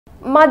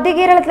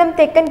മധ്യകേരളത്തിലും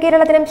തെക്കൻ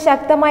കേരളത്തിലും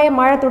ശക്തമായ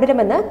മഴ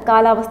തുടരുമെന്ന്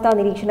കാലാവസ്ഥാ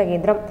നിരീക്ഷണ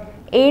കേന്ദ്രം.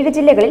 7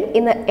 ജില്ലകളിൽ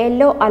ഇന്ന്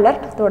യെല്ലോ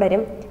അലർട്ട്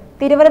തുടരും.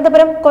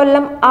 തിരുവനന്തപുരം,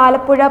 കൊല്ലം,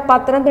 ആലപ്പുഴ,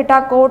 പത്തനംതിട്ട,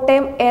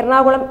 കോട്ടയം,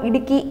 എറണാകുളം,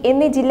 ഇടുക്കി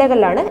എന്നീ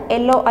ജില്ലകളിലാണ്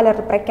യെല്ലോ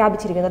അലർട്ട്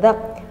പ്രഖ്യാപിച്ചിരിക്കുന്നത്.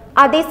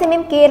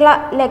 അതേസമയം കേരള,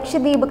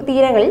 ലക്ഷദ്വീപ്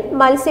തീരങ്ങളിൽ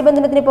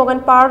മത്സ്യബന്ധനത്തിന് പോകാൻ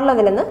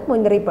പാടുള്ളതില്ലെന്ന്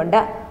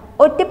മുന്നറിയിപ്പുണ്ട്.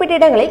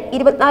 ഒറ്റപ്പെട്ടയിടങ്ങളിൽ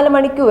 24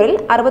 മണിക്കൂറിൽ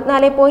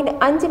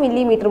 64.5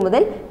 മില്ലിമീറ്റർ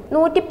മുതൽ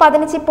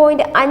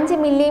 115.5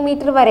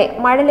 മില്ലിമീറ്റർ വരെ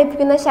മഴ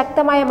ലഭിക്കുന്ന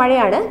ശക്തമായ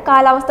മഴയാണ്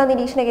കാലാവസ്ഥാ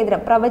നിരീക്ഷണ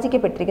കേന്ദ്രം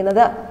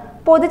പ്രവചിക്കപ്പെട്ടിരിക്കുന്നത്.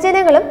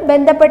 പൊതുജനങ്ങളും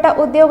ബന്ധപ്പെട്ട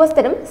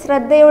ഉദ്യോഗസ്ഥരും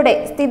ശ്രദ്ധയോടെ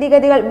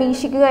സ്ഥിതിഗതികൾ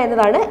വീക്ഷിക്കുക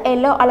എന്നതാണ്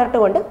യെല്ലോ അലർട്ട്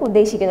കൊണ്ട്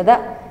ഉദ്ദേശിക്കുന്നത്.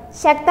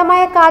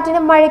 ശക്തമായ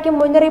കാറ്റിനും മഴയ്ക്കും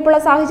മുന്നറിയിപ്പുള്ള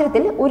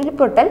സാഹചര്യത്തിൽ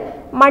ഉരുൾപൊട്ടൽ,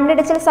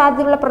 മണ്ണിടിച്ചിൽ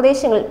സാധ്യതയുള്ള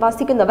പ്രദേശങ്ങളിൽ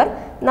വസിക്കുന്നവർ,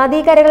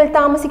 നദീകരകളിൽ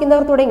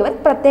താമസിക്കുന്നവർ തുടങ്ങിയവർ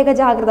പ്രത്യേക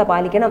ജാഗ്രത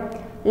പാലിക്കണം.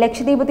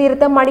 ലക്ഷദ്വീപ്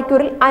തീരത്ത്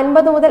മണിക്കൂറിൽ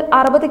 50 മുതൽ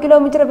 60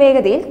 കിലോമീറ്റർ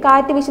വേഗതയിൽ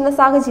കാറ്റ് വീശുന്ന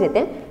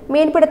സാഹചര്യത്തിൽ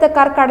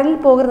മീൻപിടുത്തക്കാർ കടലിൽ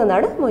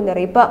പോകരുതെന്നാണ്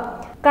മുന്നറിയിപ്പ്.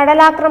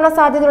 കടലാക്രമണ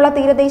സാധ്യതയുള്ള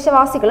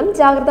തീരദേശവാസികളും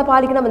ജാഗ്രത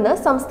പാലിക്കണമെന്ന്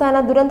സംസ്ഥാന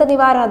ദുരന്ത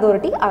നിവാരണ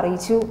അതോറിറ്റി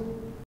അറിയിച്ചു.